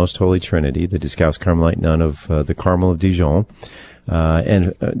of the Most Holy Trinity, the Discalced Carmelite nun of the Carmel of Dijon.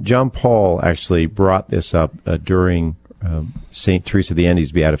 And John Paul actually brought this up during St. Teresa of the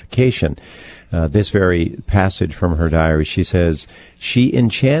Andes' beatification. This very passage from her diary, she says, "She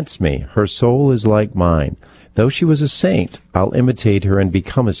enchants me. Her soul is like mine. Though she was a saint, I'll imitate her and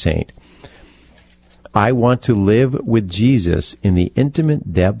become a saint. I want to live with Jesus in the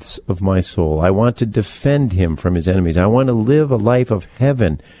intimate depths of my soul. I want to defend him from his enemies. I want to live a life of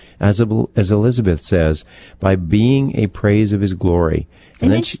heaven, as Elizabeth says, by being a praise of his glory."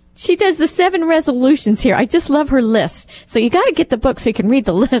 And then she does the 7 resolutions here. I just love her list. So you got to get the book so you can read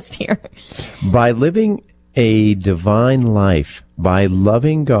the list here. By living a divine life, by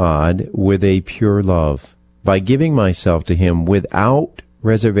loving God with a pure love, by giving myself to him without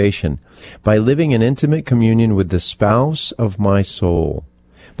reservation, by living in intimate communion with the spouse of my soul,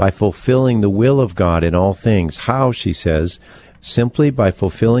 by fulfilling the will of God in all things. How, she says, simply by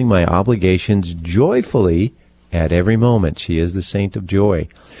fulfilling my obligations joyfully at every moment. She is the saint of joy.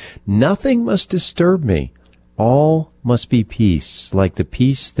 Nothing must disturb me. All must be peace, like the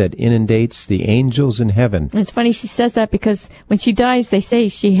peace that inundates the angels in heaven. And it's funny she says that because when she dies, they say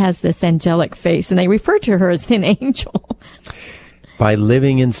she has this angelic face, and they refer to her as an angel. By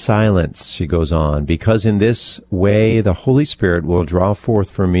living in silence, she goes on, because in this way the Holy Spirit will draw forth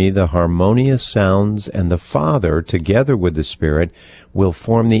for me the harmonious sounds, and the Father, together with the Spirit, will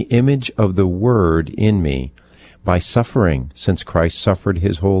form the image of the Word in me. By suffering, since Christ suffered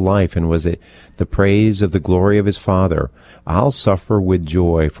his whole life and was the praise of the glory of his Father, I'll suffer with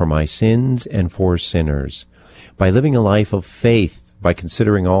joy for my sins and for sinners. By living a life of faith, by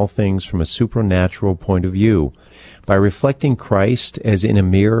considering all things from a supernatural point of view, by reflecting Christ as in a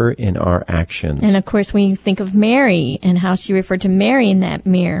mirror in our actions. And of course, when you think of Mary and how she referred to Mary in that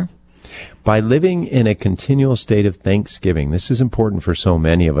mirror. By living in a continual state of thanksgiving. This is important for so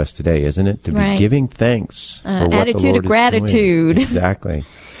many of us today, isn't it? To be giving thanks for what attitude the Lord of gratitude. Is doing. Exactly.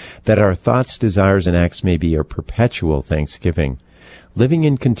 That our thoughts, desires, and acts may be a perpetual thanksgiving. Living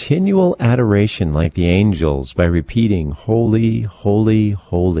in continual adoration like the angels by repeating, "Holy, holy,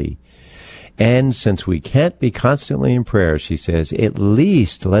 holy." And since we can't be constantly in prayer, she says, at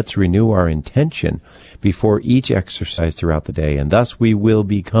least let's renew our intention before each exercise throughout the day, and thus we will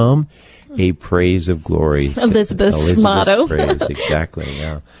become a praise of glory. Elizabeth's motto. Praise, exactly,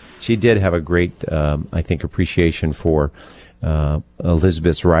 yeah. She did have a great, I think, appreciation for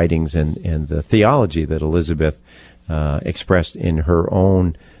Elizabeth's writings and the theology that Elizabeth expressed in her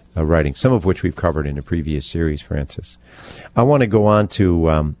own writing, some of which we've covered in a previous series, Francis. I want to go on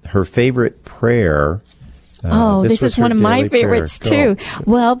to her favorite prayer. This is one of my favorites, too.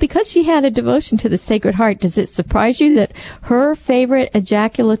 Well, because she had a devotion to the Sacred Heart, does it surprise you that her favorite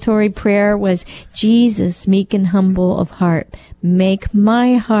ejaculatory prayer was, Jesus, meek and humble of heart, make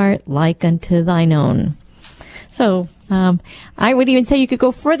my heart like unto thine own? So, I would even say you could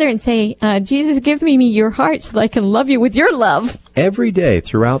go further and say, Jesus, give me your heart so that I can love you with your love. Every day,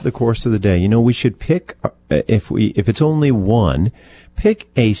 throughout the course of the day, we should pick, if it's only one, pick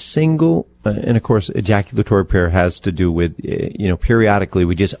a single, and of course, ejaculatory prayer has to do with, periodically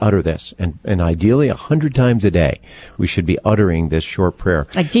we just utter this, and ideally 100 times a day, we should be uttering this short prayer.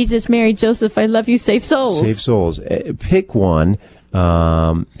 Like Jesus, Mary, Joseph, I love you, save souls. Save souls. Pick one.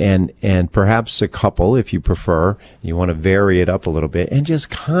 And perhaps a couple, if you prefer. You want to vary it up a little bit and just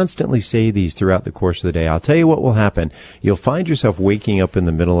constantly say these throughout the course of the day. I'll tell you what will happen. You'll find yourself waking up in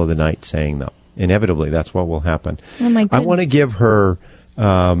the middle of the night saying them. Inevitably, that's what will happen. Oh my goodness. I want to give her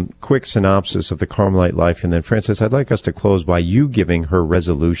quick synopsis of the Carmelite life, and then, Francis, I'd like us to close by you giving her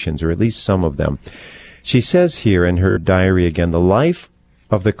resolutions, or at least some of them. She says here in her diary again, the life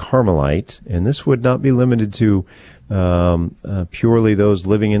of the Carmelite, and this would not be limited to purely those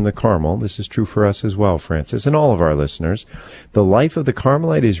living in the Carmel. This is true for us as well, Francis, and all of our listeners. The life of the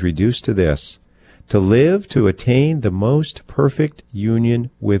Carmelite is reduced to this: to live to attain the most perfect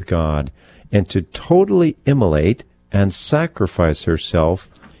union with God, and to totally immolate and sacrifice herself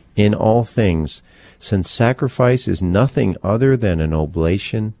in all things, since sacrifice is nothing other than an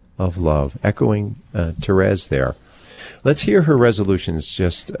oblation of love. Echoing Teresa there. Let's hear her resolutions,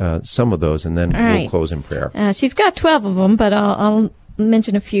 just some of those, and then we'll close in prayer. She's got 12 of them, but I'll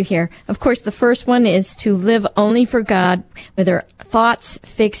mention a few here. Of course, the first one is to live only for God, with our thoughts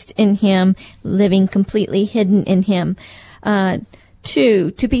fixed in Him, living completely hidden in Him.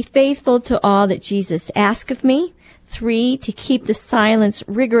 2, to be faithful to all that Jesus asked of me. 3, to keep the silence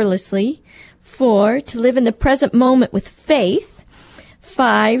rigorously. 4, to live in the present moment with faith.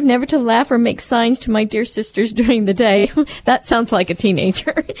 5, never to laugh or make signs to my dear sisters during the day. That sounds like a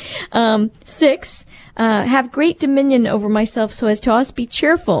teenager. 6, have great dominion over myself so as to always be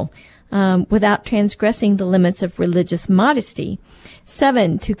cheerful, without transgressing the limits of religious modesty.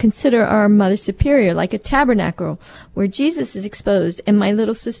 7, to consider our Mother Superior like a tabernacle where Jesus is exposed, and my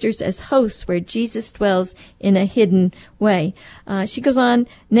little sisters as hosts where Jesus dwells in a hidden way. She goes on,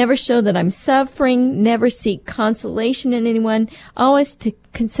 never show that I'm suffering, never seek consolation in anyone, always to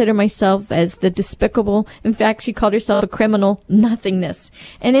consider myself as the despicable. In fact, she called herself a criminal nothingness.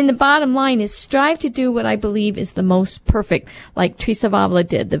 And in the bottom line is strive to do what I believe is the most perfect, like Teresa of Avila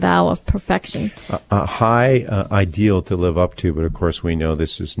did, the vow of perfection. A high ideal to live up to, but of course we know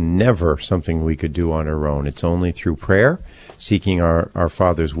this is never something we could do on our own. It's only through prayer, seeking our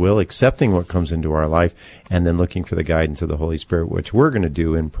Father's will, accepting what comes into our life, and then looking for the guidance of the Holy Spirit, which we're going to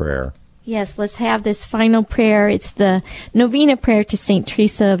do in prayer. Yes, let's have this final prayer. It's the novena prayer to St.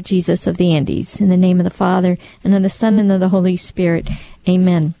 Teresa of Jesus of the Andes. In the name of the Father, and of the Son, and of the Holy Spirit.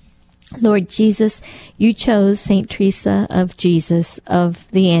 Amen. Lord Jesus, you chose St. Teresa of Jesus of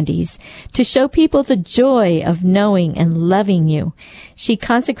the Andes to show people the joy of knowing and loving you. She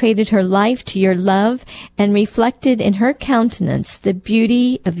consecrated her life to your love and reflected in her countenance the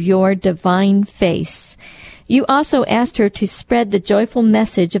beauty of your divine face. You also asked her to spread the joyful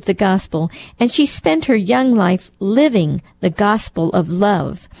message of the gospel, and she spent her young life living the gospel of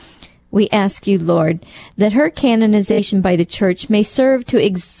love. We ask you, Lord, that her canonization by the Church may serve to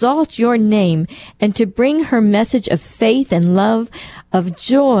exalt your name and to bring her message of faith and love, of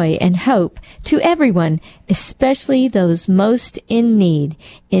joy and hope to everyone, especially those most in need.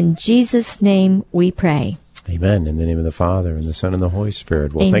 In Jesus' name we pray. Amen. In the name of the Father, and the Son, and the Holy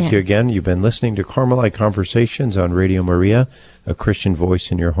Spirit. Well, Amen. Thank you again. You've been listening to Carmelite Conversations on Radio Maria, a Christian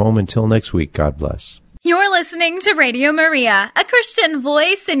voice in your home. Until next week, God bless. You're listening to Radio Maria, a Christian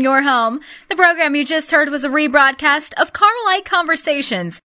voice in your home. The program you just heard was a rebroadcast of Carmelite Conversations.